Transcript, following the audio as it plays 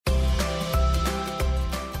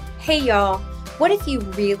Hey y'all, what if you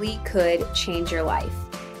really could change your life?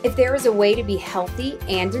 If there was a way to be healthy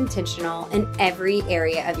and intentional in every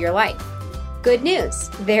area of your life? Good news,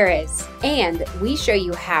 there is. And we show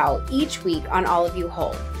you how each week on All of You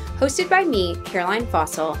Whole. Hosted by me, Caroline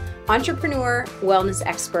Fossil, entrepreneur, wellness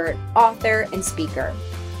expert, author, and speaker.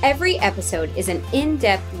 Every episode is an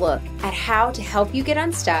in-depth look at how to help you get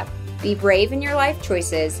unstuck, be brave in your life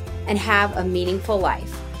choices, and have a meaningful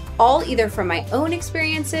life. All either from my own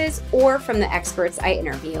experiences or from the experts I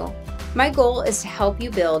interview. My goal is to help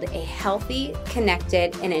you build a healthy,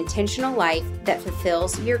 connected, and intentional life that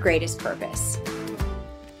fulfills your greatest purpose.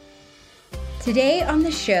 Today on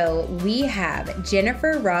the show, we have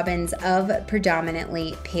Jennifer Robbins of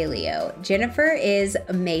Predominantly Paleo. Jennifer is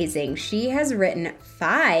amazing. She has written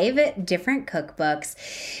 5 different cookbooks.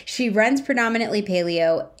 She runs Predominantly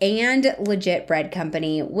Paleo and Legit Bread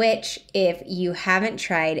Company, which if you haven't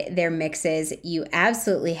tried their mixes, you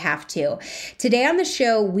absolutely have to. Today on the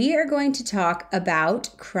show, we are going to talk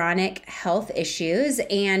about chronic health issues,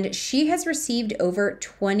 and she has received over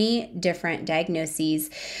 20 different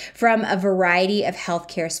diagnoses from a variety of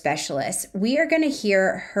healthcare specialists. We are going to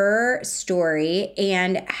hear her story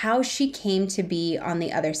and how she came to be on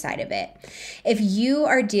the other side of it. If you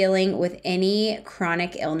are dealing with any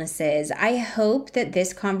chronic illnesses, I hope that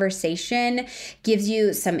this conversation gives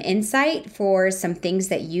you some insight for some things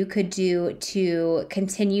that you could do to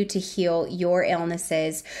continue to heal your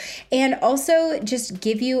illnesses, and also just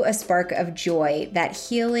give you a spark of joy that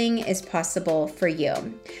healing is possible for you.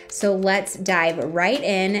 So let's dive right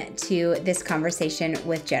into this conversation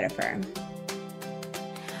with Jennifer.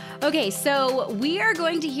 Okay, so we are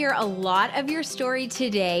going to hear a lot of your story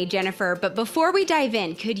today, Jennifer, but before we dive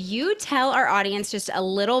in, could you tell our audience just a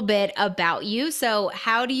little bit about you? So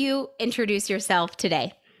how do you introduce yourself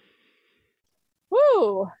today?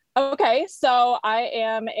 Woo! Okay, so I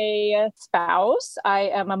am a spouse. I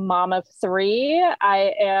am a mom of 3.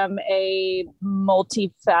 I am a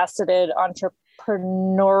multifaceted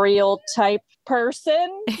entrepreneurial type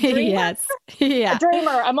person. Yes. Yeah. A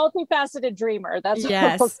dreamer, a multifaceted dreamer. That's what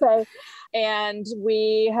I'll say. And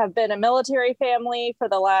we have been a military family for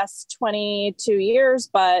the last 22 years,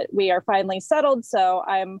 but we are finally settled. So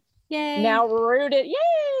I'm now rooted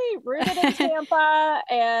in Tampa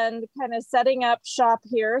and kind of setting up shop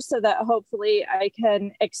here so that hopefully I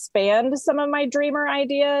can expand some of my dreamer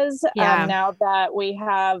ideas now that we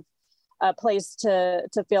have a place to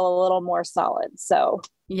feel a little more solid. So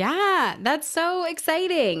yeah, that's so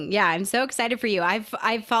exciting. Yeah, I'm so excited for you.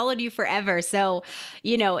 I've followed you forever. So,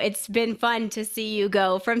 it's been fun to see you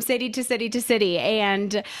go from city to city to city.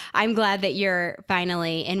 And I'm glad that you're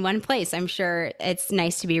finally in one place. I'm sure it's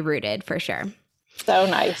nice to be rooted for sure. So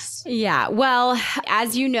nice. Yeah. Well,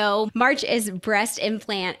 as you know, March is Breast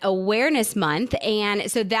Implant Awareness Month.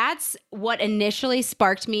 And so that's what initially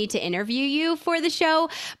sparked me to interview you for the show.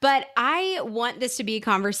 But I want this to be a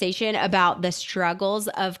conversation about the struggles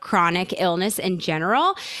of chronic illness in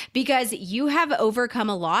general, because you have overcome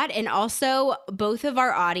a lot. And also both of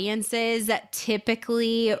our audiences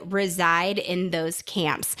typically reside in those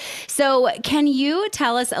camps. So can you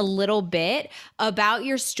tell us a little bit about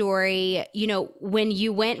your story, when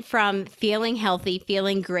you went from feeling healthy,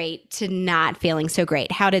 feeling great to not feeling so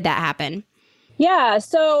great? How did that happen? Yeah,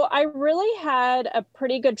 so I really had a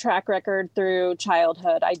pretty good track record through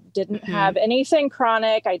childhood. I didn't have anything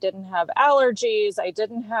chronic. I didn't have allergies. I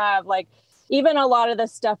didn't have even a lot of the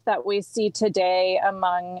stuff that we see today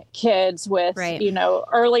among kids with,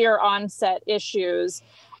 earlier onset issues.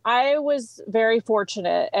 I was very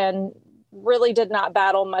fortunate and really did not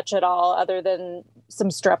battle much at all other than some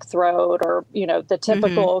strep throat or, the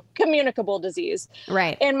typical communicable disease.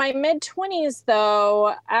 Right. In my mid-20s,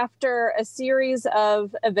 though, after a series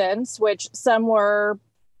of events, which some were,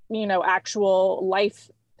 actual life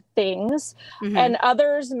things, and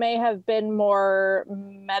others may have been more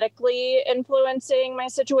medically influencing my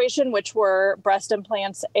situation, which were breast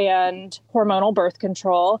implants and hormonal birth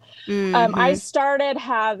control. I started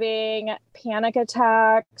having panic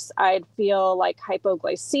attacks. I'd feel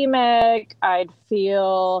hypoglycemic. I'd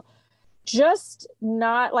feel just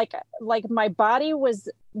not like my body was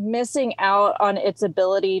missing out on its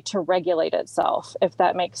ability to regulate itself, if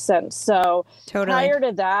that makes sense. So prior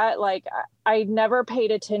to that, I never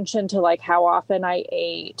paid attention to how often I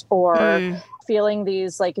ate or feeling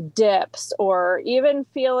these dips, or even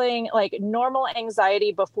feeling normal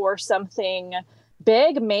anxiety before something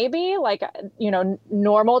big, maybe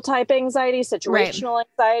normal type anxiety, situational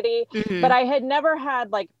anxiety. But I had never had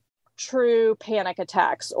true panic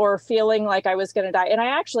attacks or feeling like I was going to die. And I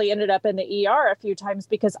actually ended up in the ER a few times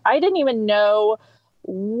because I didn't even know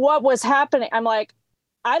what was happening. I'm like,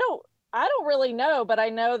 I don't really know, but I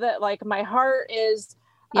know that like my heart is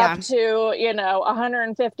Yeah. up to,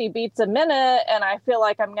 150 beats a minute, and I feel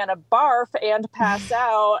like I'm going to barf and pass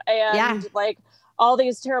out Yeah. and like all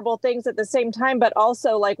these terrible things at the same time. But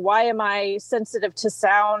also, like, why am I sensitive to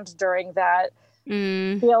sound during that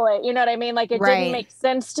feeling? You know what I mean? Like, it didn't Right. make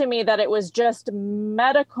sense to me that it was just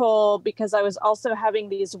medical, because I was also having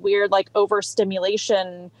these weird, like,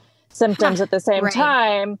 overstimulation Huh. symptoms at the same Right.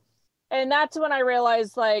 time. And that's when I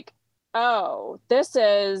realized, like, oh, this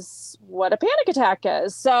is what a panic attack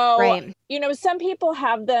is. So, Right. some people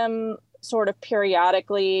have them sort of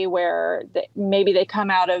periodically where maybe they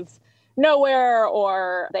come out of nowhere,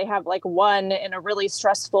 or they have like one in a really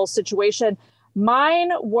stressful situation.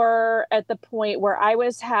 Mine were at the point where I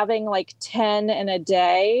was having like 10 in a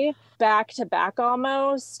day, back to back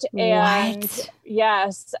almost. And What?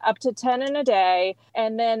 yes, up to 10 in a day.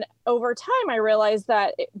 And then over time, I realized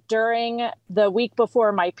that during the week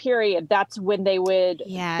before my period, that's when they would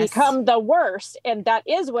Yes. become the worst. And that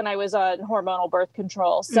is when I was on hormonal birth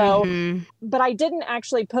control. So, Mm-hmm. but I didn't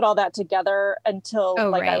actually put all that together until Oh,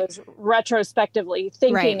 like I right. was retrospectively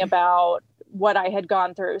thinking Right. about what I had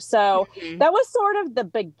gone through. So Mhm. that was sort of the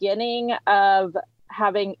beginning of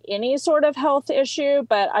having any sort of health issue.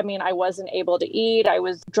 But I mean, I wasn't able to eat. I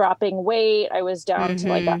was dropping weight. I was down to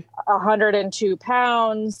like Mhm. 102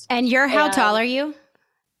 pounds. And you're how tall And are you?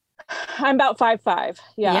 I'm about 5'5".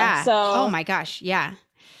 Yeah. Yeah. Oh So, my gosh. Yeah.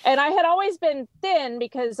 and I had always been thin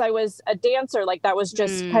because I was a dancer. Like, that was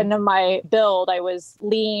just Mm. kind of my build. I was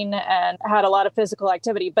lean and had a lot of physical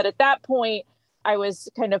activity. But at that point, I was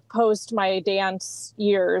kind of post my dance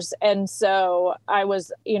years. And so I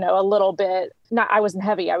was, a little bit, not, I wasn't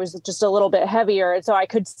heavy. I was just a little bit heavier. And so I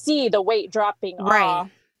could see the weight dropping Right. off.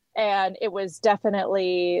 And it was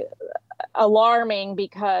definitely alarming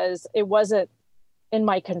because it wasn't in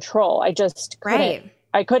my control. Right.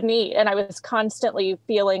 I couldn't eat. And I was constantly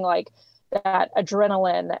feeling like that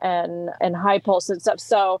adrenaline and high pulse and stuff.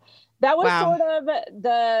 So that was Wow. sort of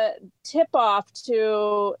the tip off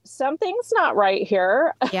to something's not right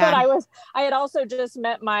here. But Yeah. I had also just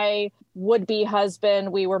met my would be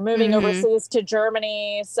husband. We were moving Mhm. overseas to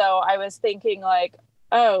Germany. So I was thinking, like,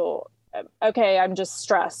 oh, okay, I'm just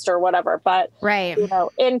stressed or whatever. But, Right.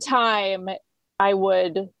 in time, I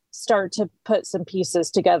would start to put some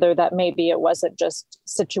pieces together that maybe it wasn't just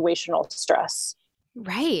situational stress.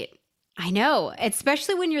 Right. I know.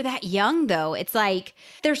 Especially when you're that young, though. It's like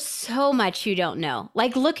there's so much you don't know.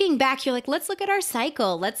 Like looking back, you're like, let's look at our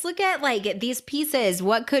cycle. Let's look at like these pieces,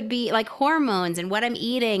 what could be like hormones and what I'm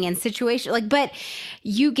eating and situation. Like, but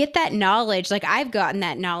you get that knowledge. Like I've gotten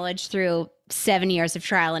that knowledge through 7 years of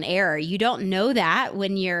trial and error. You don't know that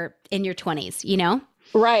when you're in your 20s, you know?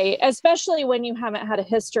 Right. Especially when you haven't had a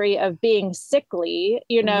history of being sickly.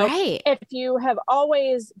 Right. If you have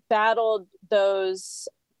always battled those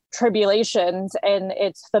tribulations and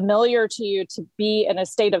it's familiar to you to be in a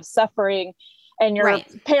state of suffering, and your Right.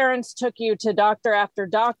 parents took you to doctor after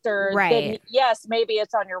doctor, then Right. yes, maybe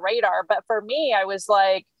it's on your radar. But for me, I was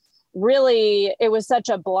like, really, it was such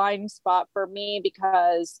a blind spot for me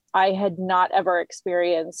because I had not ever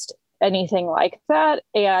experienced anything like that.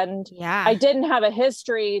 And I Yeah. didn't have a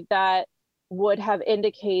history that would have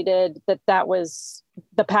indicated that that was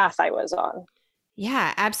the path I was on.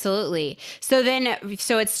 Yeah, absolutely. So then,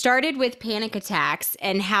 so it started with panic attacks,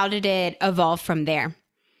 and how did it evolve from there?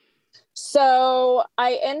 So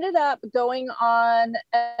I ended up going on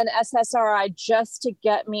an SSRI just to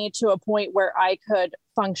get me to a point where I could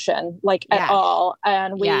function like at Yeah. all.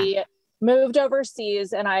 And Yeah. we moved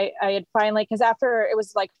overseas, and I had finally, because after it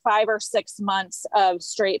was like 5 or 6 months of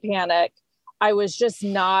straight panic, I was just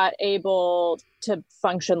not able to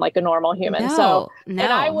function like a normal human. So, No,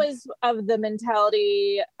 and I no. was of the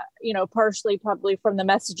mentality, partially probably from the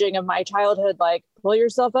messaging of my childhood, like pull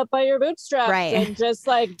yourself up by your bootstraps Right. and just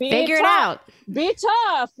like Figure it out. be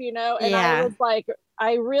tough, and I Yeah. was like,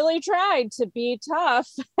 I really tried to be tough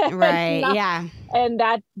and Right. not, Yeah. and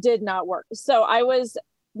that did not work. So I was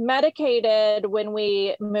medicated when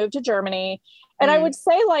we moved to Germany. And I Mm. would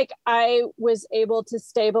say, like, I was able to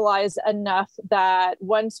stabilize enough that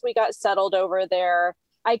once we got settled over there,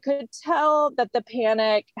 I could tell that the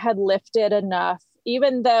panic had lifted enough,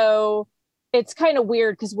 even though it's kind of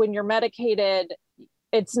weird because when you're medicated,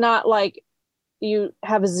 it's not like you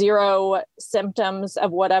have zero symptoms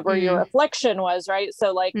of whatever your Mm. affliction was, right?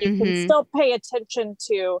 So, like, you can Mm-hmm. still pay attention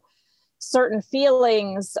to certain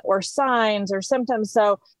feelings or signs or symptoms.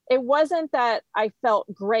 So it wasn't that I felt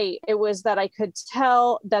great. It was that I could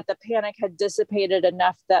tell that the panic had dissipated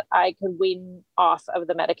enough that I could wean off of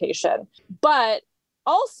the medication. But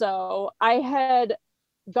also, I had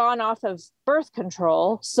gone off of birth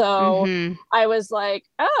control. So I was like,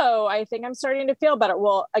 oh, I think I'm starting to feel better.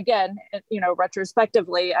 Well, again,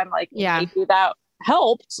 retrospectively, I'm like, maybe that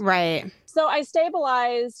helped. Right. So I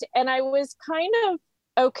stabilized and I was kind of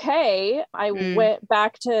okay. I went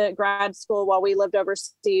back to grad school while we lived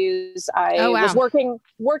overseas. I was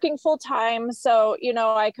working full time. So,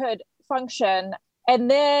 I could function.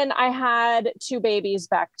 And then I had 2 babies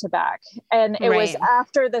back to back. And it was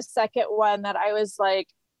after the second one that I was like,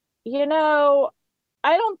 I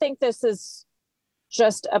don't think this is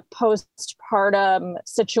just a postpartum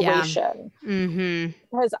situation.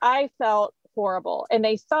 Because I felt horrible. And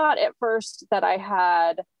they thought at first that I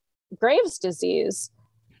had Graves' disease.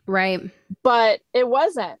 Right. But it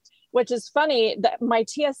wasn't, which is funny that my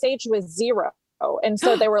TSH was 0. And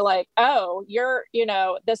so they were like, oh, you're,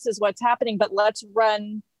 this is what's happening, but let's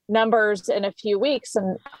run numbers in a few weeks.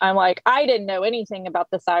 And I'm like, I didn't know anything about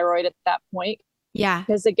the thyroid at that point. Yeah.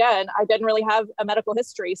 Because again, I didn't really have a medical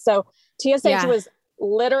history. So TSH was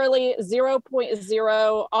literally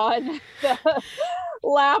 0.0 on the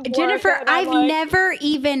lab work. Jennifer, I've never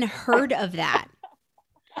even heard of that.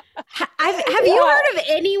 Have you heard of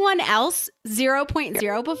anyone else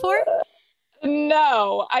 0.0 before?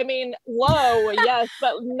 No, I mean, low, yes,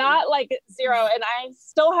 but not like 0. And I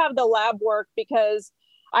still have the lab work because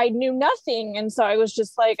I knew nothing. And so I was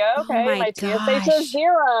just like, okay, my TSH is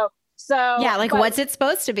 0. So yeah, what's it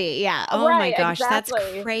supposed to be? Yeah. Oh my gosh, that's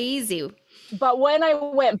crazy. But when I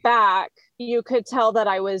went back, you could tell that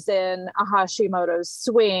I was in a Hashimoto's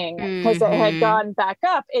swing because it had gone back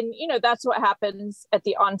up. And, that's what happens at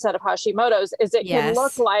the onset of Hashimoto's is it can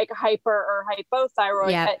look like hyper or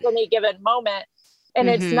hypothyroid at any given moment. And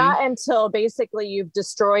it's not until basically you've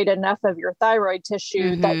destroyed enough of your thyroid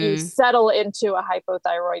tissue that you settle into a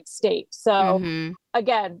hypothyroid state. So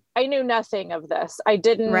again, I knew nothing of this. I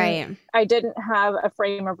didn't have a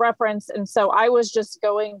frame of reference. And so I was just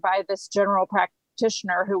going by this general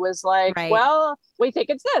practitioner who was like, well, we think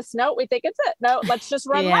it's this. No, we think it's it. No, let's just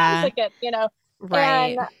run labs again,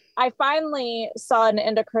 And I finally saw an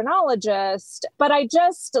endocrinologist, but I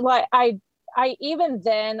just even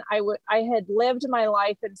then I had lived my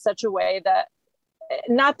life in such a way that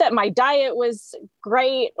not that my diet was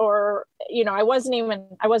great or, I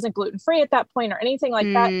wasn't gluten-free at that point or anything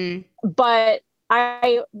like that, but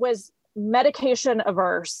I was medication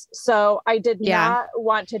averse. So I did not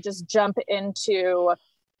want to just jump into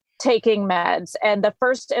taking meds. And the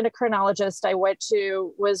first endocrinologist I went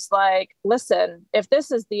to was like, listen, if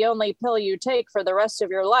this is the only pill you take for the rest of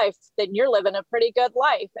your life, then you're living a pretty good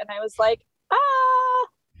life. And I was like,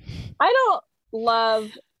 I don't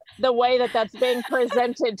love the way that that's being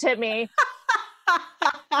presented to me.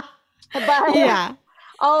 But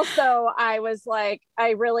also I was like,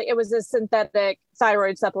 it was a synthetic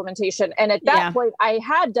thyroid supplementation. And at that point I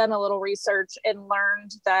had done a little research and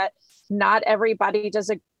learned that not everybody does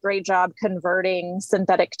a great job converting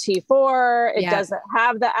synthetic T4. It doesn't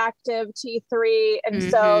have the active T3. And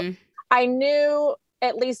so I knew,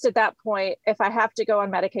 at least at that point, if I have to go on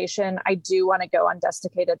medication, I do want to go on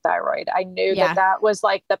desiccated thyroid. I knew that was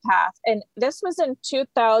like the path. And this was in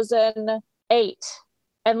 2008.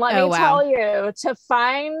 And let me tell you, to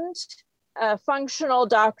find a functional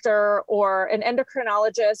doctor or an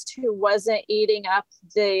endocrinologist who wasn't eating up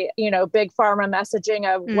the, big pharma messaging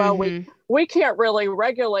of, well, we can't really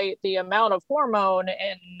regulate the amount of hormone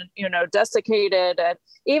in, desiccated. And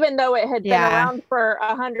even though it had been around for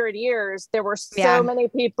 100 years, there were so many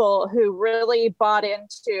people who really bought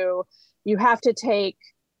into, you have to take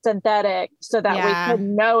synthetic so that we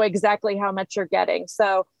can know exactly how much you're getting.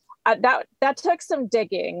 So that took some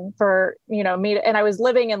digging for, me and I was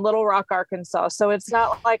living in Little Rock, Arkansas. So it's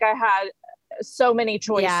not like I had so many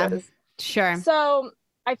choices. Yeah, sure. So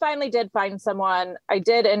I finally did find someone. I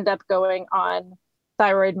did end up going on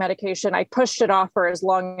thyroid medication. I pushed it off for as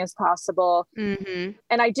long as possible. And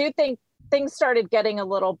I do think things started getting a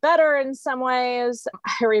little better in some ways.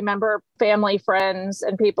 I remember family, friends,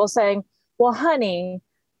 and people saying, well, honey,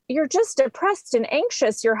 you're just depressed and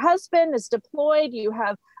anxious. Your husband is deployed. You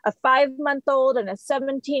have a 5-month-old and a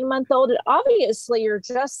 17-month-old. And obviously you're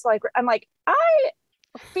just like, I'm like, I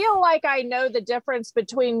feel like I know the difference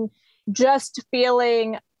between just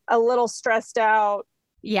feeling a little stressed out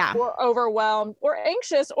or overwhelmed or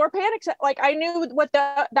anxious or panicked. Like I knew what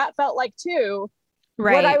that felt like too.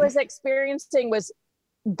 Right. What I was experiencing was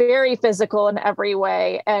very physical in every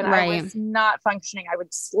way. And I was not functioning. I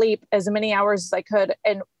would sleep as many hours as I could.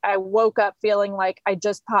 And I woke up feeling like I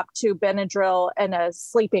just popped 2 Benadryl and a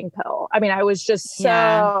sleeping pill. I mean, I was just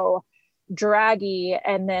so draggy,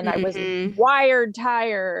 and then I was Mm-hmm. wired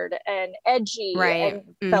tired and edgy Right.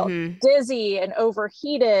 and felt Mm-hmm. dizzy and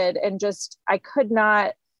overheated, and just I could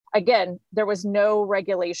not, again, there was no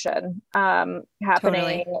regulation happening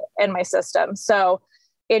Totally. in my system. So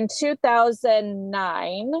in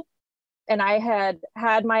 2009, and I had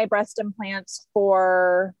had my breast implants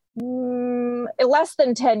for less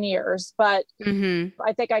than 10 years, but Mm-hmm.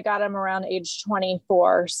 I think I got them around age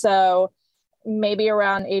 24. So maybe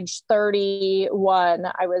around age 31,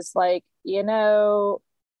 I was like,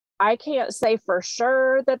 I can't say for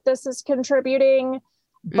sure that this is contributing,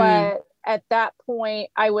 Mm. but at that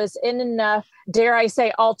point, I was in enough, dare I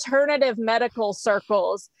say, alternative medical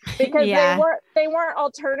circles, because Yeah. they weren't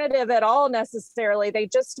alternative at all necessarily. They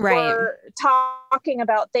just Right. were talking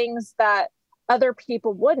about things that other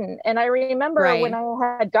people wouldn't. And I remember when Right.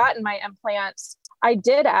 I had gotten my implants, I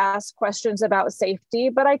did ask questions about safety,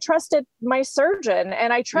 but I trusted my surgeon,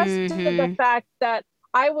 and I trusted the Mm-hmm. fact that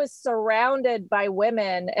I was surrounded by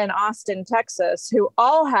women in Austin, Texas, who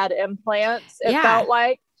all had implants, it Yeah. felt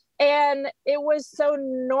like. And it was so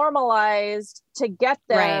normalized to get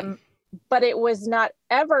Right. them, but it was not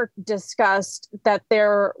ever discussed that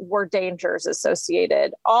there were dangers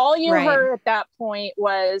associated. All you Right. heard at that point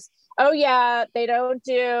was, oh, yeah, they don't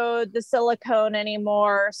do the silicone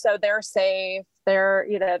anymore, so they're safe.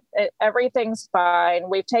 Everything's fine.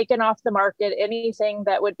 We've taken off the market anything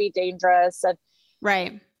that would be dangerous. And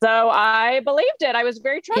Right. so I believed it. I was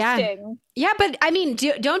very Yeah. trusting. Yeah, but I mean,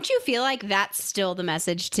 don't you feel like that's still the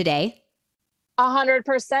message today?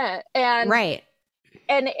 100%. Right.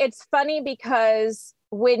 And it's funny because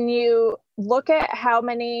when you look at how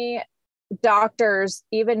many doctors,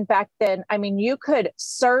 even back then, I mean, you could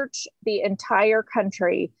search the entire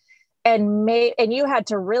country and you had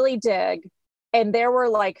to really dig. And there were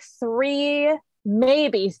like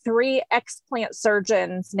maybe three explant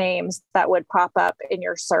surgeons' names that would pop up in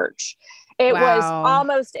your search. It was Wow.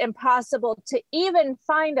 almost impossible to even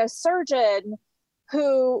find a surgeon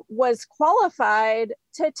who was qualified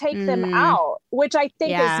to take them Mm. out, which I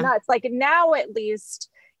think is Yeah. nuts. Like now, at least,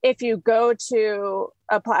 if you go to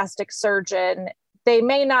a plastic surgeon, they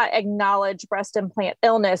may not acknowledge breast implant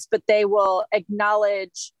illness, but they will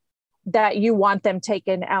acknowledge that you want them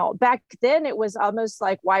taken out. Back then, it was almost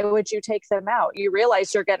like, why would you take them out? You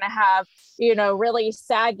realize you're going to have, really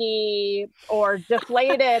saggy or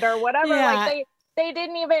deflated or whatever. Like Yeah. they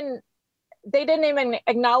didn't even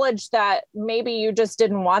acknowledge that maybe you just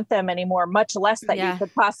didn't want them anymore, much less that you Yeah.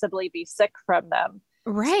 could possibly be sick from them.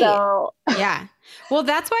 Right. So Yeah. Well,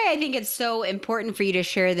 that's why I think it's so important for you to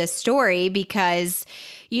share this story because,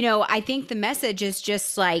 I think the message is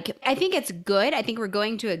just like, I think it's good. I think we're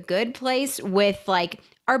going to a good place with like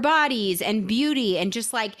our bodies and beauty and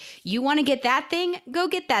just like, you want to get that thing, go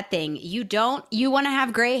get that thing. You don't, you want to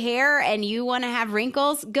have gray hair and you want to have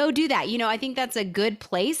wrinkles, go do that. I think that's a good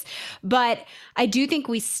place. But I do think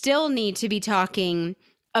we still need to be talking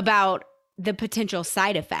about the potential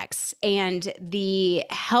side effects and the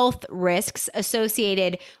health risks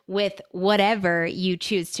associated with whatever you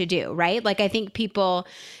choose to do, right? Like, I think people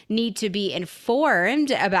need to be informed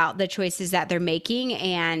about the choices that they're making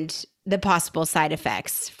and the possible side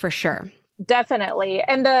effects for sure. definitely.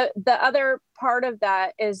 And the other part of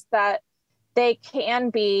that is that they can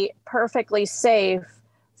be perfectly safe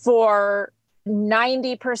for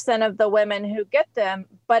 90% of the women who get them,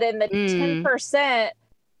 but in the Mm, 10%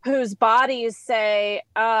 whose bodies say,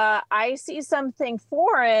 I see something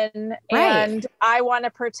foreign right, and I want to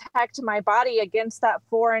protect my body against that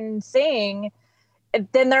foreign thing,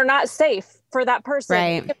 then they're not safe for that person,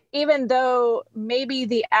 right, even though maybe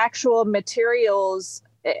the actual materials,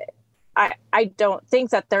 I don't think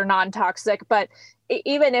that they're non-toxic, but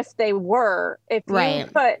even if they were, if you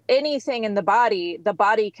right. put anything in the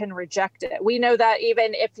body can reject it. We know that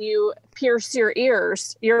even if you pierce your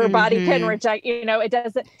ears, your body can Mm-hmm. reject, it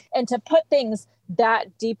doesn't. And to put things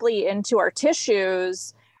that deeply into our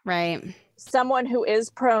tissues, Right, someone who is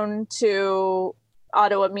prone to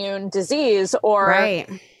autoimmune disease or right.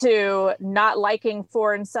 to not liking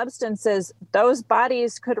foreign substances, those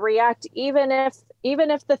bodies could react even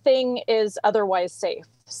if the thing is otherwise safe.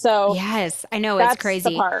 So Yes, I know it's that's the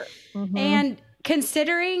crazy. part. Mm-hmm. And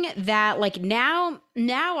considering that, like now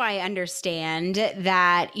I understand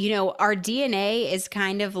that, our DNA is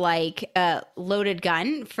kind of like a loaded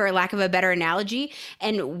gun, for lack of a better analogy.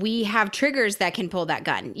 And we have triggers that can pull that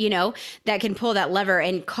gun, that can pull that lever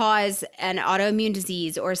and cause an autoimmune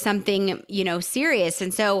disease or something, serious.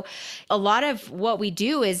 And so a lot of what we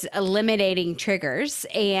do is eliminating triggers,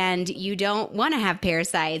 and you don't want to have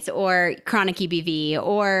parasites or chronic EBV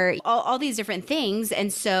or all these different things.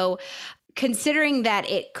 And so considering that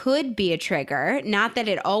it could be a trigger, not that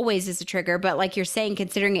it always is a trigger, but like you're saying,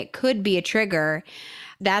 considering it could be a trigger,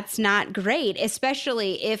 that's not great,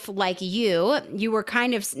 especially if, like you were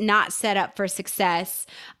kind of not set up for success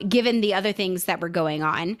given the other things that were going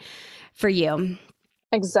on for you.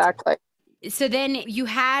 Exactly. So then you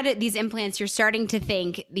had these implants, you're starting to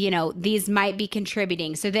think, these might be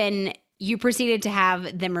contributing. So then you proceeded to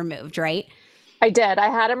have them removed, right? I did. I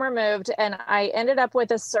had him removed, and I ended up with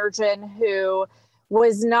a surgeon who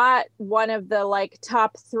was not one of the like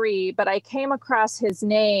top 3, but I came across his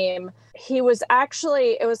name. He was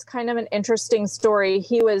actually, it was kind of an interesting story.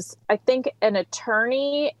 He was, I think, an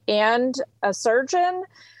attorney and a surgeon.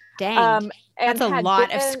 Dang. And that's a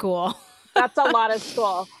lot of school. That's a lot of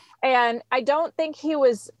school. And I don't think he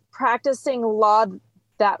was practicing law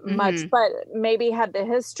that much, but maybe had the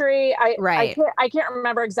history. I can't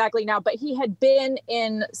remember exactly now, but he had been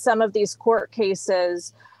in some of these court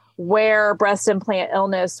cases where breast implant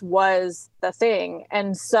illness was the thing.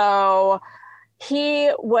 And so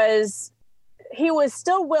he was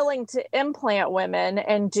still willing to implant women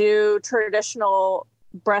and do traditional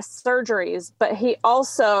breast surgeries, but he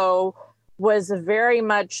also was very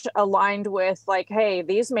much aligned with like, hey,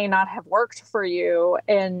 these may not have worked for you.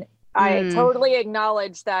 And I totally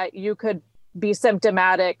acknowledge that you could be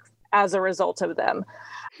symptomatic as a result of them.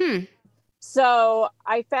 So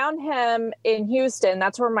I found him in Houston.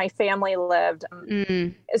 That's where my family lived.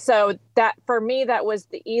 So that, for me, that was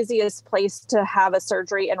the easiest place to have a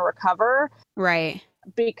surgery and recover. Right.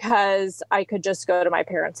 Because I could just go to my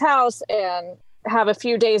parents' house and have a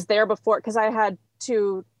few days there before, because I had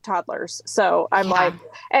 2 toddlers. So I'm like,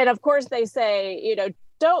 and of course they say,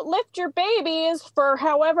 don't lift your babies for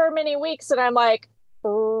however many weeks. And I'm like,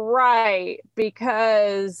 right,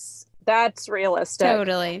 because that's realistic.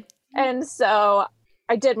 Totally. And so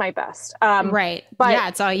I did my best. Right. But yeah,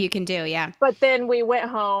 it's all you can do. Yeah. But then we went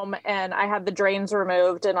home and I had the drains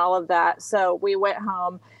removed and all of that. So we went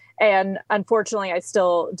home, and unfortunately I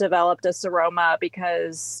still developed a seroma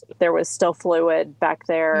because there was still fluid back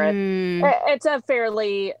there. And it's a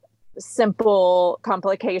fairly simple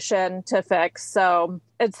complication to fix. So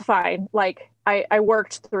it's fine. Like I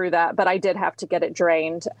worked through that, but I did have to get it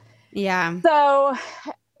drained. Yeah. So,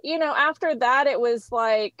 after that, it was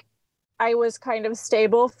like, I was kind of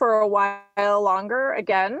stable for a while longer.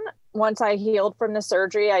 Again, once I healed from the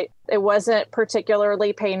surgery, it wasn't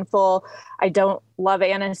particularly painful. I don't love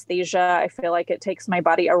anesthesia. I feel like it takes my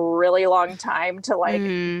body a really long time to like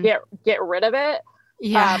get rid of it.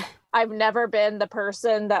 Yeah. I've never been the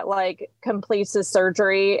person that like completes a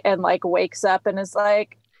surgery and like wakes up and is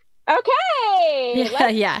like, okay,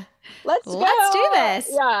 let's go. Let's do this.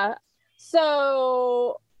 Yeah.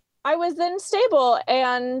 So I was then stable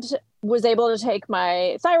and was able to take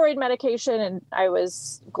my thyroid medication, and I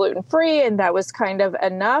was gluten-free, and that was kind of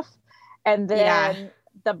enough. And then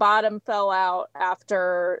the bottom fell out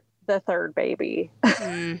after the 3rd baby.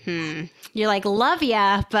 You're like, love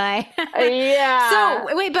ya, but yeah.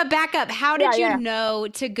 So wait, but back up. How did you know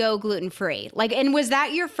to go gluten-free? Like, and was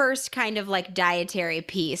that your first kind of like dietary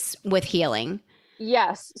piece with healing?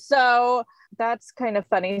 Yes. So that's kind of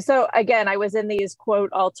funny. So again, I was in these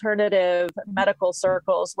quote alternative medical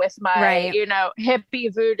circles with my,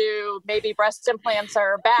 hippie voodoo, maybe breast implants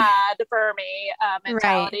are bad for me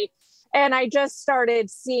mentality. Right. And I just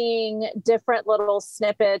started seeing different little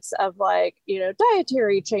snippets of like,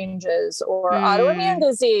 dietary changes or autoimmune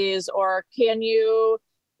disease, or can you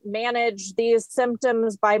manage these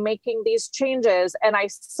symptoms by making these changes? And I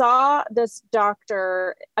saw this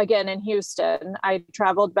doctor again in Houston. I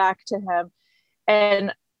traveled back to him.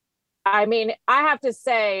 And I mean, I have to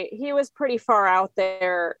say, he was pretty far out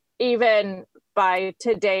there, even by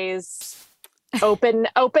today's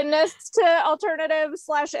openness to alternative /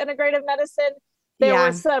 integrative medicine.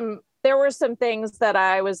 There were some things that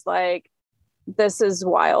I was like, this is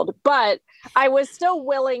wild, but I was still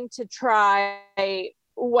willing to try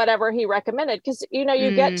whatever he recommended. Because, you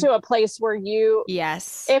get to a place where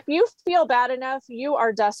if you feel bad enough, you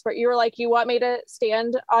are desperate. You're like, you want me to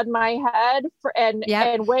stand on my head and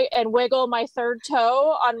wiggle my 3rd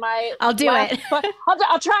toe on my I'll do it.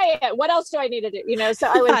 I'll try it. What else do I need to do? So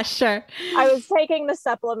I was sure. I was taking the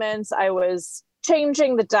supplements. I was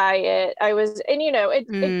changing the diet. I was, and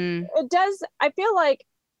it does, I feel like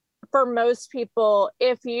for most people,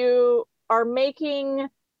 if you are making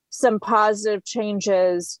some positive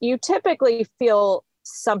changes, you typically feel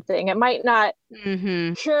something. It might not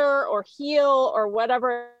cure or heal or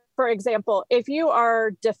whatever. For example, if you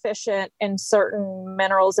are deficient in certain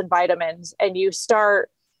minerals and vitamins and you start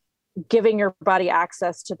giving your body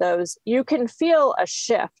access to those, you can feel a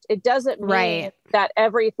shift. It doesn't mean that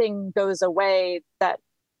everything goes away that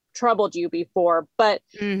troubled you before, but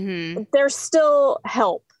there's still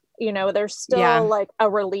help, there's still like a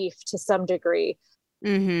relief to some degree.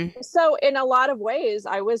 So in a lot of ways,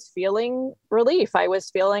 I was feeling relief. I was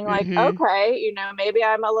feeling like, okay, maybe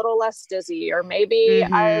I'm a little less dizzy, or maybe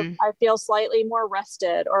I feel slightly more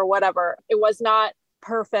rested or whatever. It was not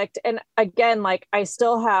perfect. And again, like I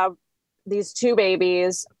still have these 2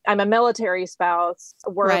 babies. I'm a military spouse.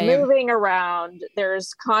 We're moving around.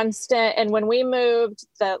 There's constant. And when we moved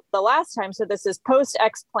the last time, so this is post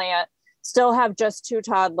explant, still have just 2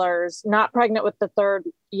 toddlers, not pregnant with the 3rd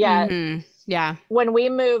yet. Yeah. When we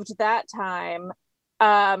moved that time,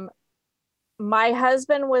 my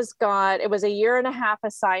husband was gone. It was a 1.5-year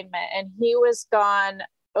assignment, and he was gone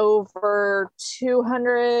over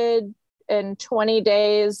 220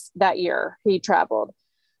 days that year he traveled.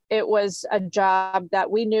 It was a job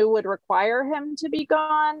that we knew would require him to be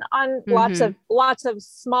gone on lots of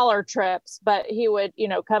smaller trips, but he would,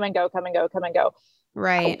 come and go.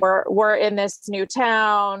 Right. We're in this new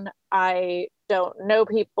town. I don't know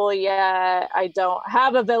people yet. I don't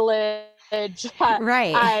have a village.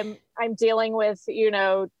 Right. I'm dealing with,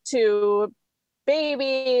 2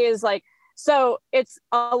 babies. Like, so it's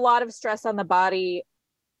a lot of stress on the body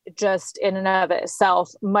just in and of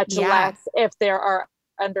itself, much less if there are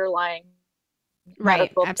underlying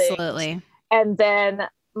medical absolutely things. And then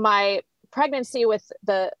my pregnancy with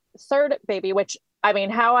the 3rd baby, which, I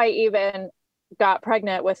mean, how I even got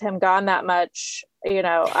pregnant with him gone that much,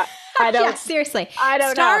 I don't seriously, I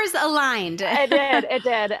don't stars know. aligned. It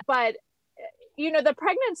did. But the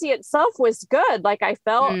pregnancy itself was good. Like I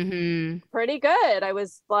felt pretty good. I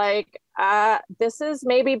was like, this is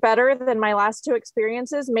maybe better than my last 2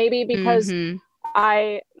 experiences, maybe because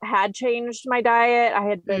I had changed my diet. I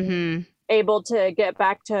had been able to get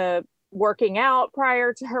back to working out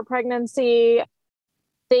prior to her pregnancy.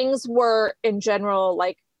 Things were in general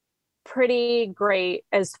like pretty great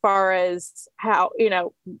as far as how,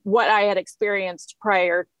 what I had experienced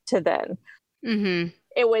prior to then.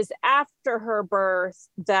 It was after her birth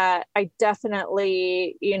that I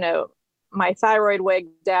definitely, my thyroid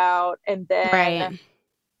wigged out, and then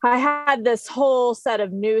I had this whole set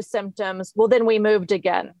of new symptoms. Well, then we moved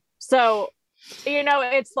again. So,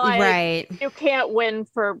 it's like you can't win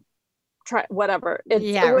for whatever. It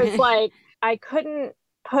was like I couldn't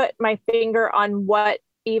put my finger on what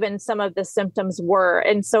even some of the symptoms were.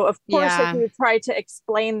 And so, of course, if you try to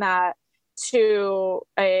explain that to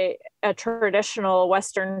a traditional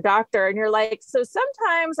Western doctor, and you're like, so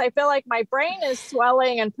sometimes I feel like my brain is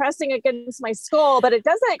swelling and pressing against my skull, but it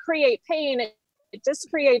doesn't create pain. It just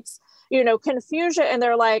creates, confusion. And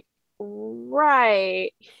they're like,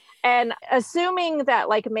 right. And assuming that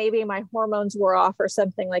like maybe my hormones were off or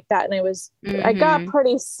something like that. And I got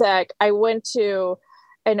pretty sick. I went to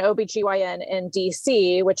an OBGYN in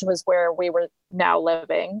DC, which was where we were now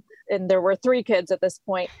living. And there were 3 kids at this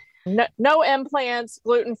point. No implants,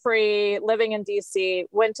 gluten-free, living in DC,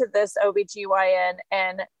 went to this OBGYN,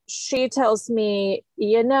 and she tells me,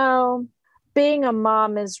 being a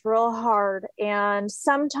mom is real hard. And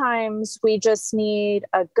sometimes we just need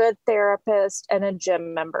a good therapist and a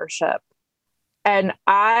gym membership. And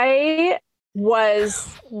I was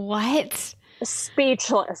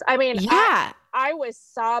speechless. I mean, I was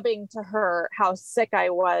sobbing to her how sick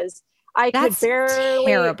I was. That's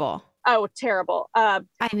terrible. Oh, terrible. I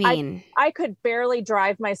could barely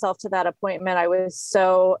drive myself to that appointment. I was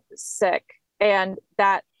so sick. And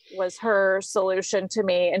that was her solution to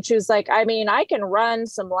me. And she was like, I can run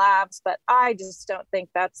some labs, but I just don't think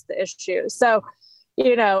that's the issue. So,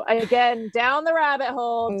 again, down the rabbit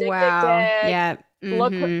hole, dig. Yeah.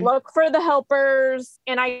 Look for the helpers.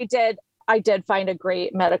 And I did find a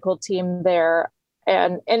great medical team there,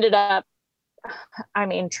 and ended up,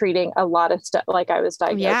 treating a lot of stuff. Like I was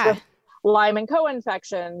diagnosed with Lyme and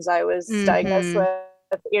co-infections. I was diagnosed with,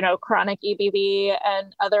 chronic EBV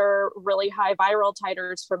and other really high viral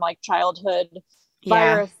titers from like childhood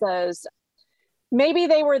viruses. Maybe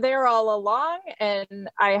they were there all along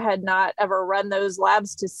and I had not ever run those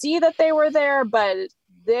labs to see that they were there, but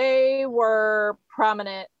they were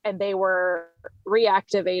prominent and they were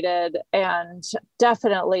reactivated, and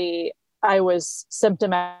definitely I was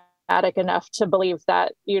symptomatic enough to believe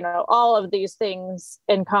that, all of these things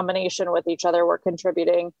in combination with each other were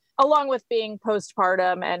contributing, along with being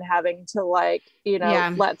postpartum and having to let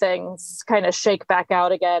things kind of shake back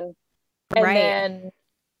out again. And then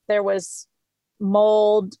there was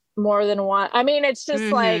mold more than one. It's just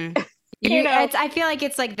like, I feel like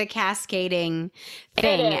it's like the cascading It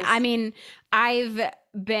thing. is. I mean, I've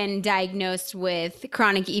been diagnosed with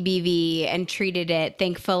chronic EBV and treated it,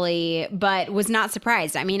 thankfully, but was not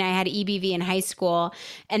surprised. I mean, I had EBV in high school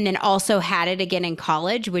and then also had it again in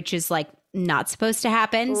college, which is like not supposed to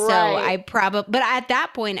happen. So Right. but at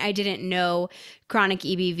that point, I didn't know chronic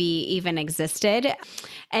EBV even existed.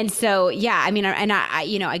 And so, yeah, I mean, and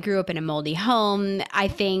I grew up in a moldy home, I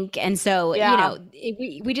think. And so, Yeah.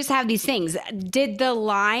 we just have these things. Did the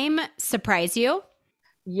Lyme surprise you?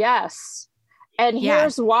 Yes. And Yeah.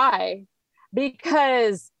 here's why.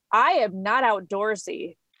 Because I am not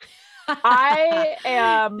outdoorsy. Yeah. I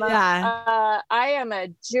am a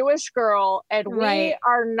Jewish girl, and we Right.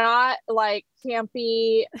 are not like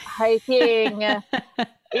campy hiking, Yes.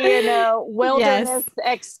 wilderness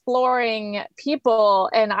exploring people.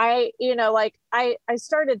 And I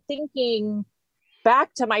started thinking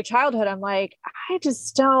back to my childhood. I'm like, I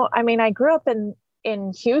just don't, I mean, I grew up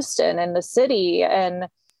in Houston, in the city, and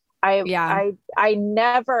I Yeah. I I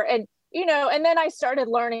never, and then I started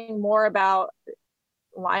learning more about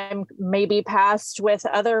Lyme maybe passed with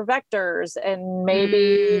other vectors, and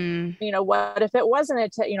maybe, Mm, what if it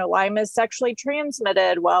wasn't Lyme is sexually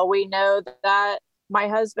transmitted. Well, we know that my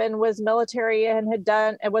husband was military and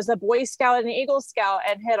it was a Boy Scout and an Eagle Scout,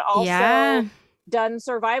 and had yeah. also done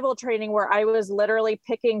survival training where I was literally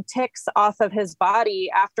picking ticks off of his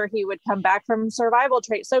body after he would come back from survival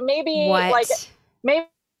training. So What? maybe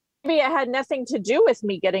it had nothing to do with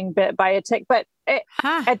me getting bit by a tick, but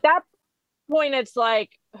Huh. at that point it's like,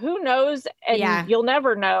 who knows, and Yeah. you'll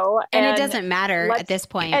never know. And it doesn't matter at this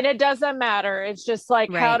point. And it doesn't matter. It's just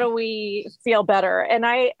like, how Right. do we feel better? And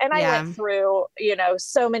I went Yeah. through,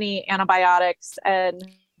 so many antibiotics, and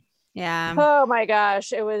Yeah. oh my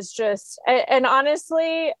gosh, it was just, and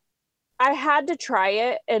honestly, I had to try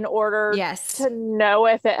it in order Yes. to know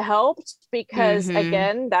if it helped, because Mm-hmm.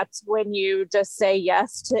 again, that's when you just say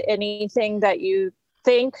yes to anything that you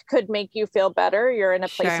think could make you feel better. You're in a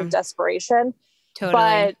place of Sure. desperation. Totally.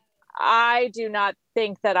 But I do not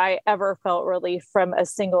think that I ever felt relief from a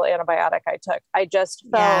single antibiotic I took. I just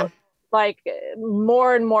Yeah. felt like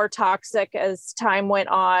more and more toxic as time went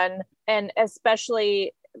on. And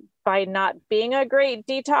especially by not being a great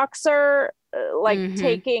detoxer, like Mm-hmm.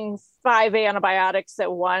 taking 5 antibiotics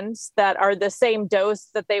at once that are the same dose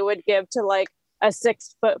that they would give to like a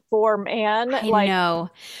 6'4" man, I like know.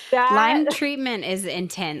 that. Lyme treatment is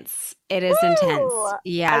intense. It is Woo! intense. I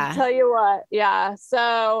Yeah. tell you what, yeah.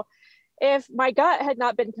 So if my gut had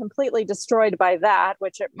not been completely destroyed by that,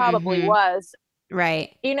 which it probably Mm-hmm. was,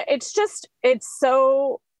 Right. it's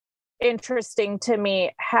so interesting to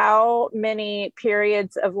me how many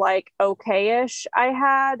periods of like okay-ish I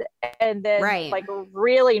had, and then Right. like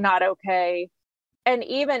really not okay. And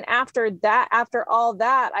even after that, after all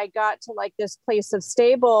that, I got to like this place of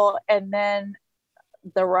stable, and then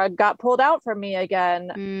the rug got pulled out from me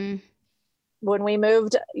again Mm, when we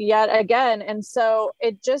moved yet again. And so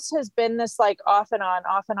it just has been this like off and on,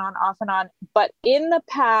 off and on, off and on. But in the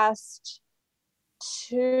past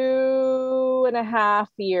 2.5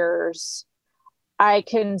 years, I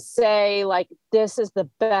can say like this is the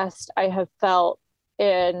best I have felt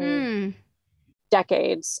in mm.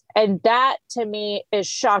 decades. And that to me is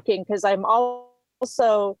shocking, because I'm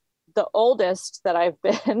also the oldest that I've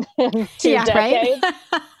been in two Yeah, right? decades.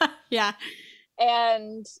 Yeah.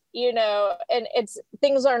 And and it's,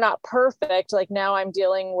 things are not perfect. Like now I'm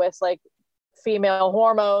dealing with like female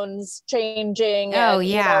hormones changing, Oh, and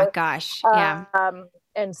yeah. Gosh. Yeah.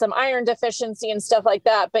 and some iron deficiency and stuff like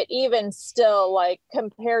that. But even still, like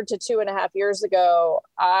compared to 2.5 years ago,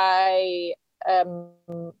 I am,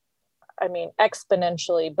 I mean,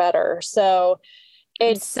 exponentially better. So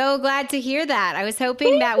I'm it's, so glad to hear that. I was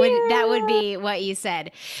hoping thank that would you. be what you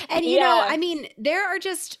said. And I Yes. mean, there are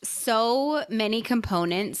just so many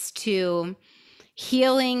components to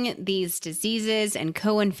healing these diseases and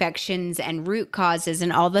co-infections and root causes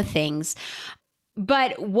and all the things.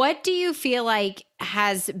 But what do you feel like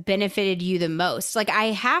has benefited you the most? Like, I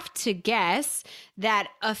have to guess that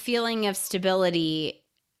a feeling of stability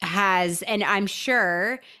has, and I'm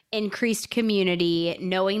sure increased community,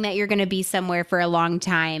 knowing that you're going to be somewhere for a long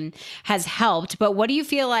time has helped. But what do you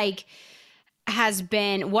feel like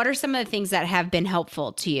what are some of the things that have been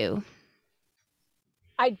helpful to you?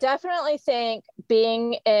 I definitely think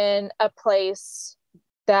being in a place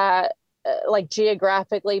that, like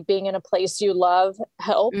geographically, being in a place you love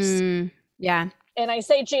helps. Mm, yeah. And I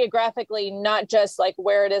say geographically, not just like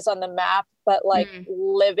where it is on the map, but like Mm,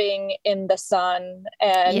 living in the sun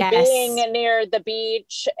and being yes. near the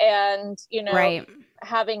beach, and, Right.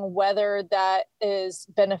 having weather that is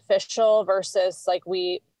beneficial versus like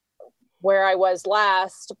where I was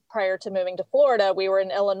last prior to moving to Florida, we were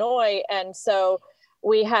in Illinois. And so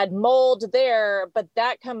we had mold there, but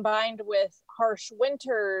that combined with harsh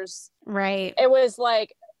winters, right? It was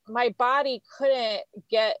like my body couldn't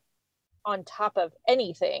get on top of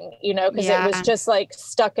anything, because it was just like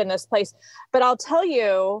stuck in this place. But I'll tell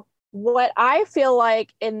you what I feel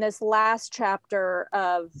like in this last chapter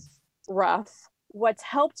of Rough, what's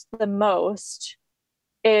helped the most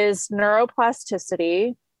is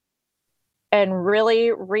neuroplasticity and really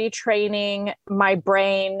retraining my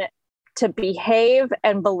brain to behave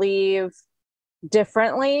and believe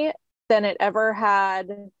differently than it ever had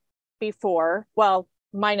before. Well,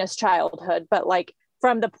 minus childhood, but like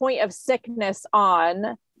from the point of sickness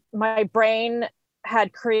on, my brain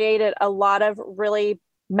had created a lot of really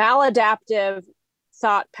maladaptive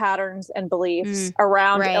thought patterns and beliefs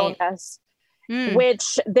around illness,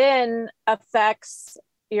 which then affects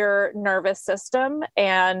your nervous system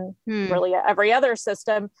and really every other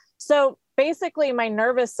system. So basically my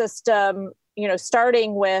nervous system,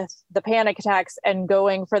 starting with the panic attacks and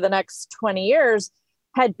going for the next 20 years,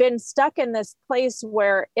 had been stuck in this place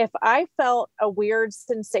where if I felt a weird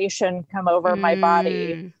sensation come over my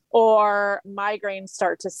body, or migraines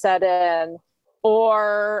start to set in,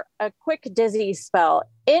 or a quick dizzy spell,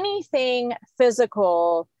 anything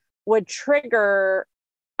physical would trigger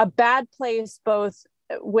a bad place, both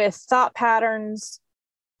with thought patterns,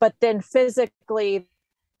 but then physically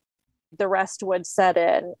the rest would set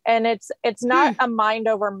in. And it's not a mind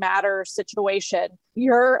over matter situation.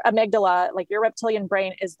 Your amygdala, like your reptilian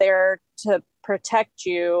brain, is there to protect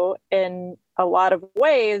you in a lot of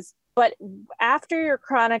ways. But after you're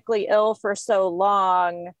chronically ill for so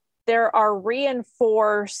long, there are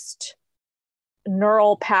reinforced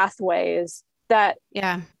neural pathways that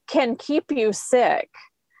can keep you sick.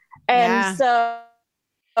 And so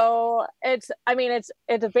it's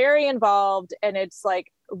very involved, and it's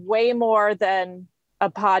like way more than a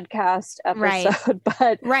podcast episode.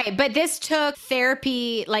 But this took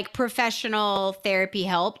therapy, like professional therapy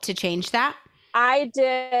help to change that. I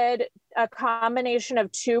did a combination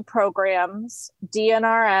of two programs,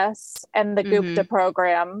 DNRS and the Gupta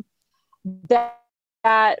program,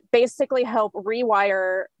 that basically help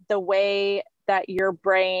rewire the way that your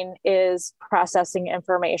brain is processing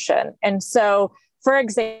information. And so, for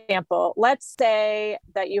example, let's say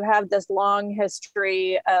that you have this long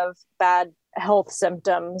history of bad health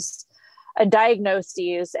symptoms,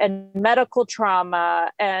 diagnoses, and medical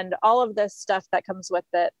trauma, and all of this stuff that comes with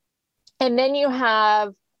it. And then you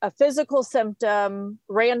have a physical symptom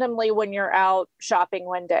randomly when you're out shopping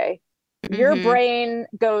one day. Your brain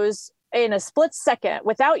goes in a split second,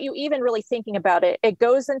 without you even really thinking about it, it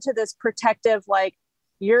goes into this protective, like,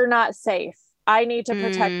 you're not safe. I need to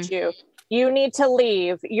protect you. You need to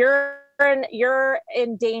leave. You're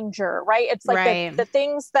in danger, right? It's like the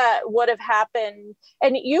things that would have happened.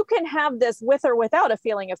 And you can have this with or without a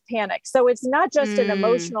feeling of panic. So it's not just an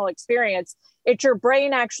emotional experience. It's your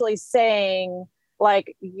brain actually saying,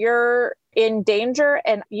 like, you're in danger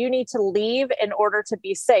and you need to leave in order to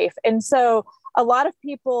be safe. And so a lot of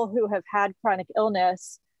people who have had chronic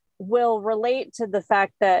illness will relate to the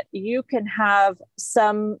fact that you can have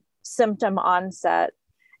some symptom onset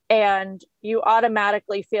and you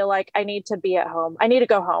automatically feel like, I need to be at home. I need to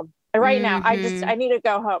go home. And right now, I need to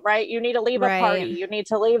go home, right? You need to leave a party. You need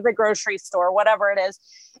to leave the grocery store, whatever it is.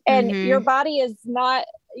 And your body is not,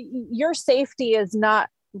 your safety is not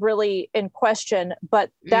really in question, but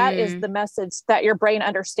that is the message that your brain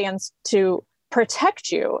understands to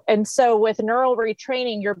protect you. And so with neural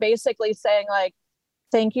retraining, you're basically saying, like,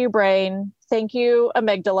 thank you, brain. Thank you,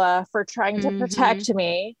 amygdala, for trying to protect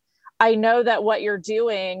me. I know that what you're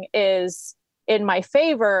doing is in my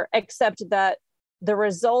favor, except that the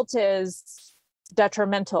result is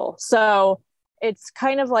detrimental. So it's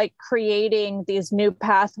kind of like creating these new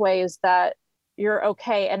pathways that you're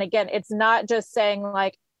okay. And again, it's not just saying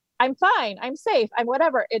like, I'm fine, I'm safe, I'm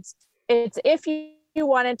whatever. It's if you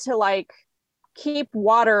wanted to like keep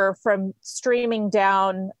water from streaming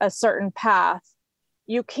down a certain path,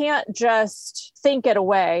 you can't just think it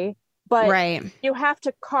away, but you have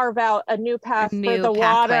to carve out a new path for the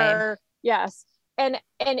water. Yes. And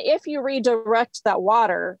if you redirect that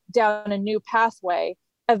water down a new pathway,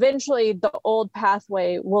 eventually the old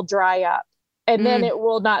pathway will dry up, and then it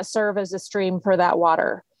will not serve as a stream for that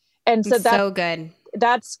water. And so that's so good.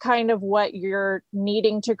 That's kind of what you're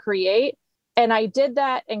needing to create. And I did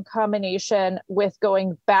that in combination with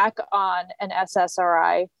going back on an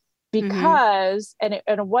SSRI because, and it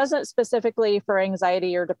wasn't specifically for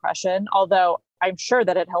anxiety or depression, although I'm sure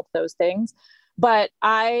that it helped those things, But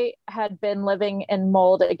I had been living in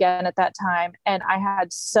mold again at that time, and I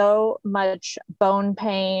had so much bone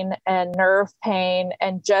pain and nerve pain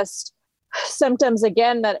and just symptoms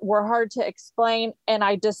again that were hard to explain. And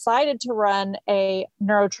I decided to run a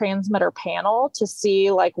neurotransmitter panel to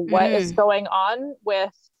see like what is going on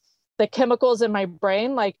with the chemicals in my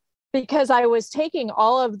brain. Like, because I was taking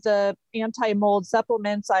all of the anti-mold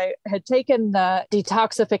supplements, I had taken the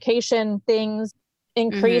detoxification things,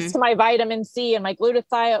 increased my vitamin C and my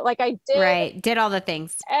glutathione. Like I did all the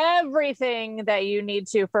things, everything that you need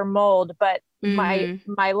to for mold, but my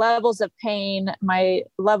levels of pain, my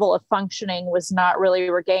level of functioning was not really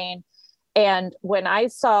regained. And when I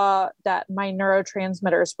saw that my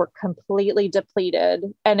neurotransmitters were completely depleted,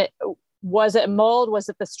 and was it mold? Was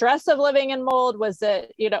it the stress of living in mold? Was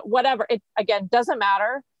it, whatever? It again doesn't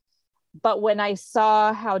matter. But when I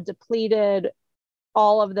saw how depleted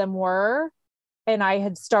all of them were, and I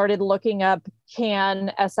had started looking up,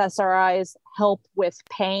 can SSRIs help with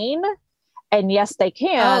pain? And yes, they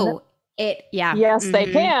can. Yes,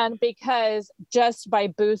 they can, because just by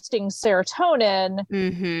boosting serotonin,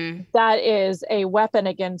 that is a weapon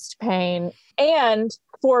against pain. And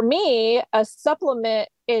for me, a supplement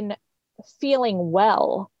in feeling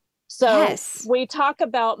well. So we talk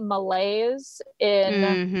about malaise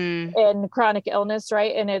in chronic illness,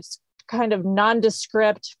 right? And it's kind of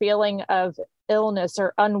nondescript feeling of illness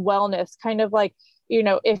or unwellness, kind of like,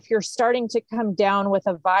 if you're starting to come down with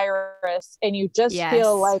a virus and you just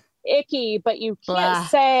feel like icky, but you can't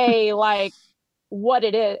say like what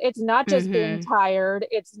it is. It's not just being tired.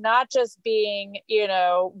 It's not just being,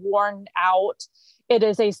 worn out. It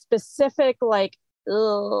is a specific like,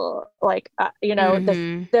 there's a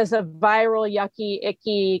viral, yucky,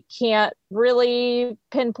 icky, can't really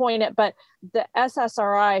pinpoint it. But the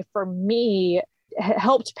SSRI for me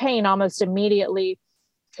helped pain almost immediately,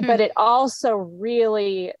 but it also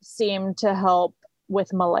really seemed to help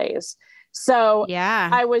with malaise. So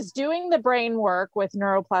I was doing the brain work with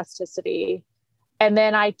neuroplasticity, and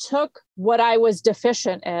then I took what I was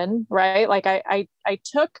deficient in, right? Like I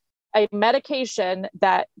took a medication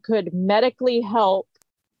that could medically help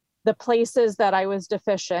the places that I was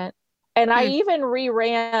deficient. And I even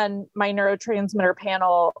reran my neurotransmitter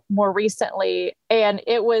panel more recently, and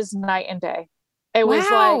it was night and day. It was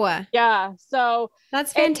like, so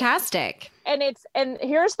that's fantastic. And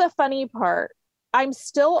here's the funny part. I'm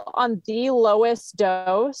still on the lowest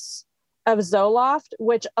dose of Zoloft,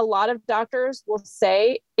 which a lot of doctors will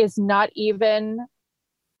say is not even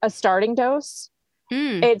a starting dose.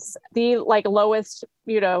 It's the like lowest,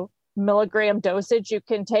 milligram dosage you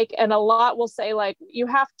can take. And a lot will say like, you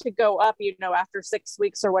have to go up, after 6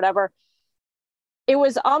 weeks or whatever. It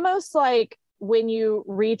was almost like when you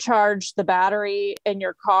recharge the battery in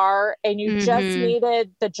your car and you just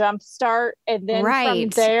needed the jump start. And then from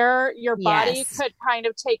there, your body could kind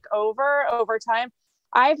of take over time.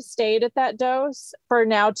 I've stayed at that dose for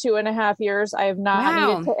now 2.5 years. I have not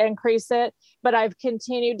needed to increase it, but I've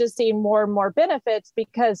continued to see more and more benefits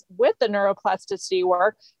because with the neuroplasticity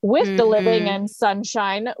work, with the living in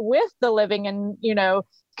sunshine, with the living in,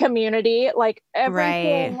 community, like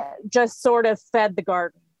everything just sort of fed the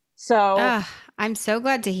garden. So I'm so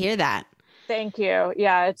glad to hear that. Thank you.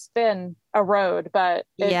 Yeah, it's been a road, but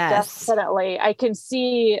it definitely, I can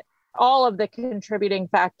see all of the contributing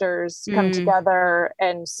factors come together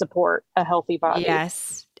and support a healthy body.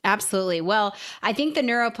 Yes, absolutely. Well, I think the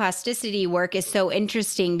neuroplasticity work is so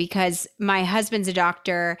interesting because my husband's a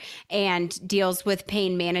doctor and deals with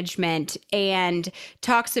pain management and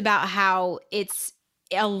talks about how it's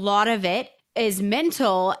a lot of it is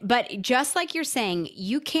mental, but just like you're saying,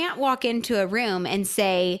 you can't walk into a room and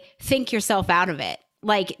say, think yourself out of it.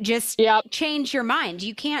 Like just change your mind.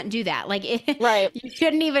 You can't do that. Like you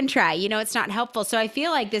shouldn't even try, it's not helpful. So I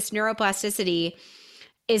feel like this neuroplasticity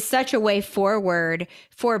is such a way forward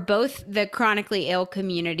for both the chronically ill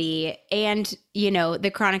community and,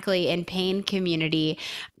 the chronically in pain community.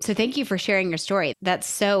 So thank you for sharing your story. That's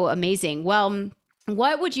so amazing. Well,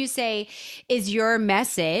 what would you say is your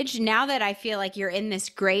message now that I feel like you're in this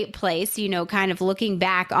great place, kind of looking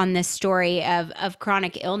back on this story of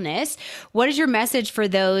chronic illness? What is your message for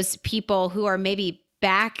those people who are maybe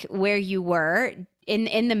back where you were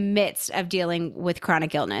in the midst of dealing with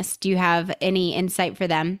chronic illness? Do you have any insight for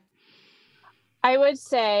them? I would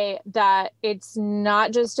say that it's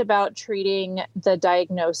not just about treating the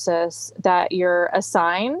diagnosis that you're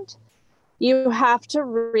assigned. You have to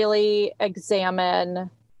really examine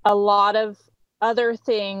a lot of other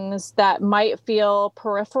things that might feel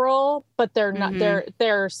peripheral, but they're not,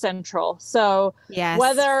 they're central. So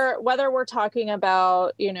whether we're talking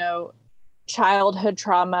about, childhood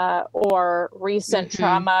trauma or recent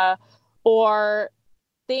trauma or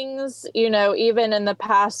things, even in the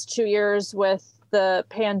past 2 years with the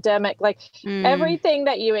pandemic, like everything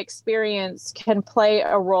that you experience can play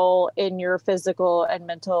a role in your physical and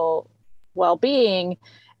mental well-being.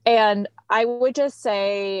 And I would just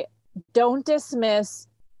say, don't dismiss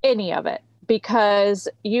any of it, because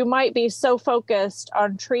you might be so focused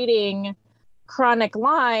on treating chronic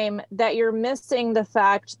Lyme that you're missing the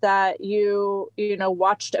fact that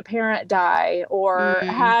watched a parent die or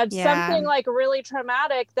had something like really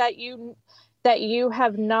traumatic that you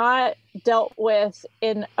have not dealt with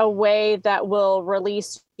in a way that will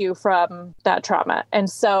release you from that trauma. And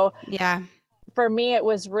so for me, it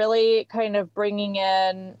was really kind of bringing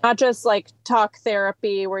in not just like talk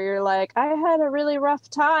therapy where you're like, I had a really rough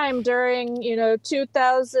time during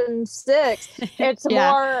 2006. It's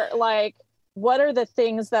more like, what are the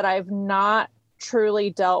things that I've not truly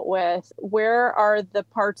dealt with? Where are the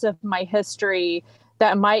parts of my history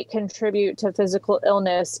that might contribute to physical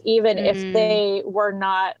illness, even if they were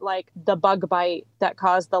not like the bug bite that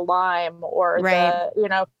caused the Lyme or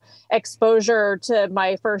the, exposure to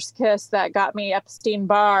my first kiss that got me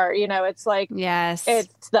Epstein-Barr. It's like,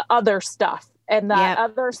 it's the other stuff. And that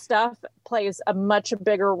other stuff plays a much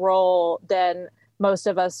bigger role than most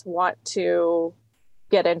of us want to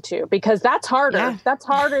get into, because that's harder. That's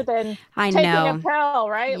harder than taking a pill,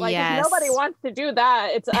 right? Like nobody wants to do that.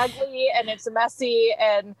 It's ugly and it's messy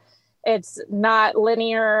and it's not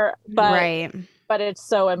linear, but it's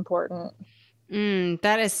so important.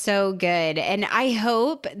 That is so good. And I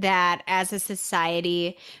hope that as a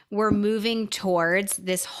society, we're moving towards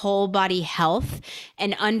this whole body health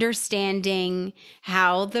and understanding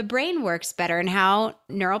how the brain works better and how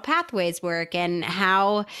neural pathways work and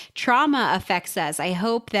how trauma affects us. I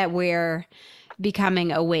hope that we're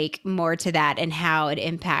becoming awake more to that and how it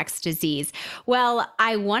impacts disease. Well,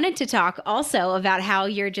 I wanted to talk also about how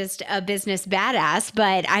you're just a business badass,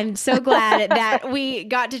 but I'm so glad that we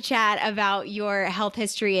got to chat about your health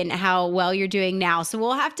history and how well you're doing now. So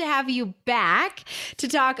we'll have to have you back to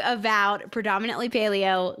talk about Predominantly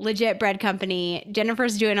Paleo, legit bread company.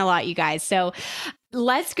 Jennifer's doing a lot, you guys. So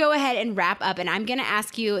let's go ahead and wrap up. And I'm going to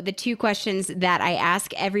ask you the 2 questions that I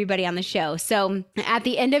ask everybody on the show. So at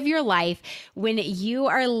the end of your life, when you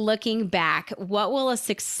are looking back, what will a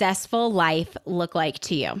successful life look like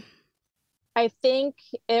to you? I think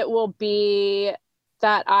it will be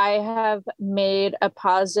that I have made a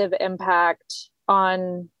positive impact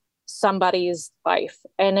on somebody's life.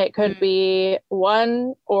 And it could be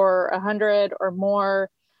 1 or 100 or more.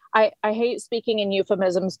 I hate speaking in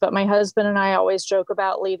euphemisms, but my husband and I always joke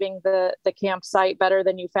about leaving the campsite better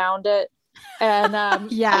than you found it. And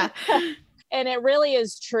and it really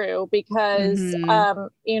is true, because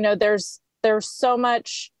there's so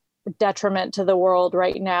much detriment to the world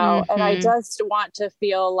right now. And I just want to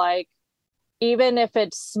feel like, even if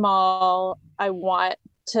it's small, I want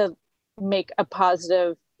to make a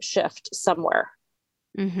positive shift somewhere.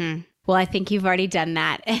 Well, I think you've already done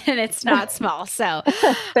that, and it's not small. So,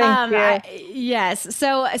 Thank you. yes.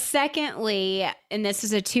 So, secondly, and this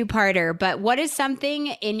is a 2-parter, but what is something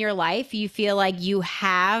in your life you feel like you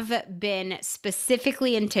have been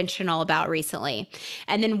specifically intentional about recently?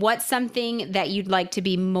 And then what's something that you'd like to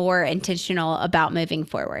be more intentional about moving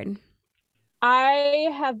forward? I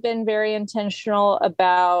have been very intentional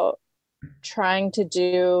about trying to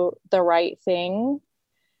do the right thing.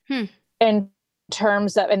 And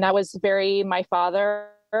terms of, and that was very my father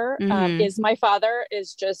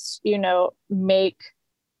is just, make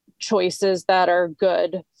choices that are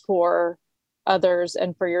good for others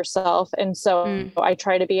and for yourself. And so I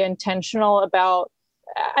try to be intentional about,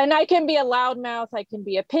 and I can be a loudmouth, I can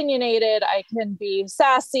be opinionated, I can be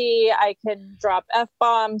sassy, I can drop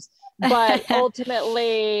F-bombs, but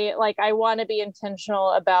ultimately, like, I want to be intentional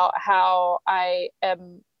about how I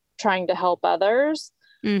am trying to help others.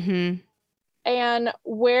 And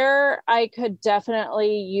where I could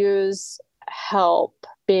definitely use help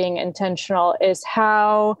being intentional is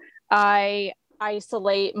how I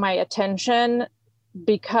isolate my attention,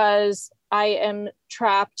 because I am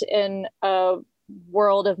trapped in a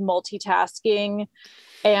world of multitasking.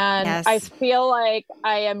 And I feel like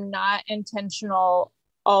I am not intentional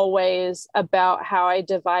always about how I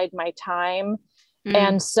divide my time.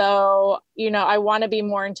 And so, I want to be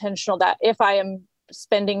more intentional that if I am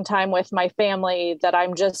spending time with my family, that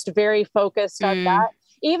I'm just very focused on that,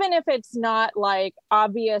 even if it's not like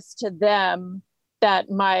obvious to them that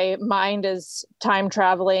my mind is time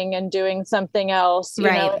traveling and doing something else.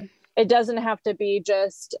 It doesn't have to be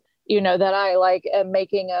just, that I like am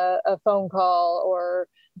making a phone call or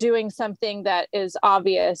doing something that is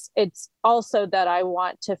obvious. It's also that I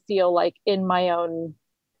want to feel like in my own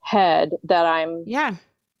head that I'm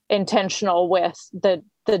intentional with the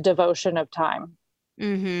devotion of time.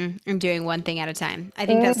 I'm doing one thing at a time. I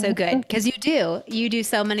think that's so good because you do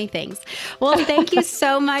so many things. Well, thank you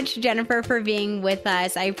so much, Jennifer, for being with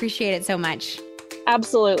us. I appreciate it so much.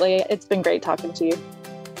 Absolutely. It's been great talking to you.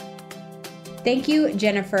 Thank you,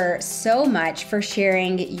 Jennifer, so much for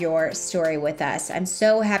sharing your story with us. I'm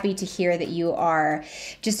so happy to hear that you are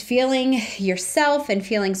just feeling yourself and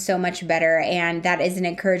feeling so much better. And that is an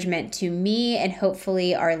encouragement to me and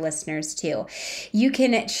hopefully our listeners too. You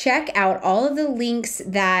can check out all of the links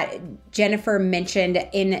that Jennifer mentioned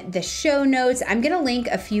in the show notes. I'm going to link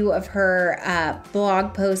a few of her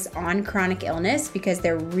blog posts on chronic illness because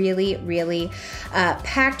they're really, really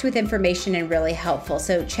packed with information and really helpful.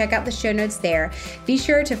 So check out the show notes there. Be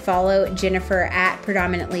sure to follow Jennifer at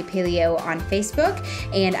Predominantly Paleo on Facebook,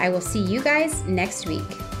 and I will see you guys next week.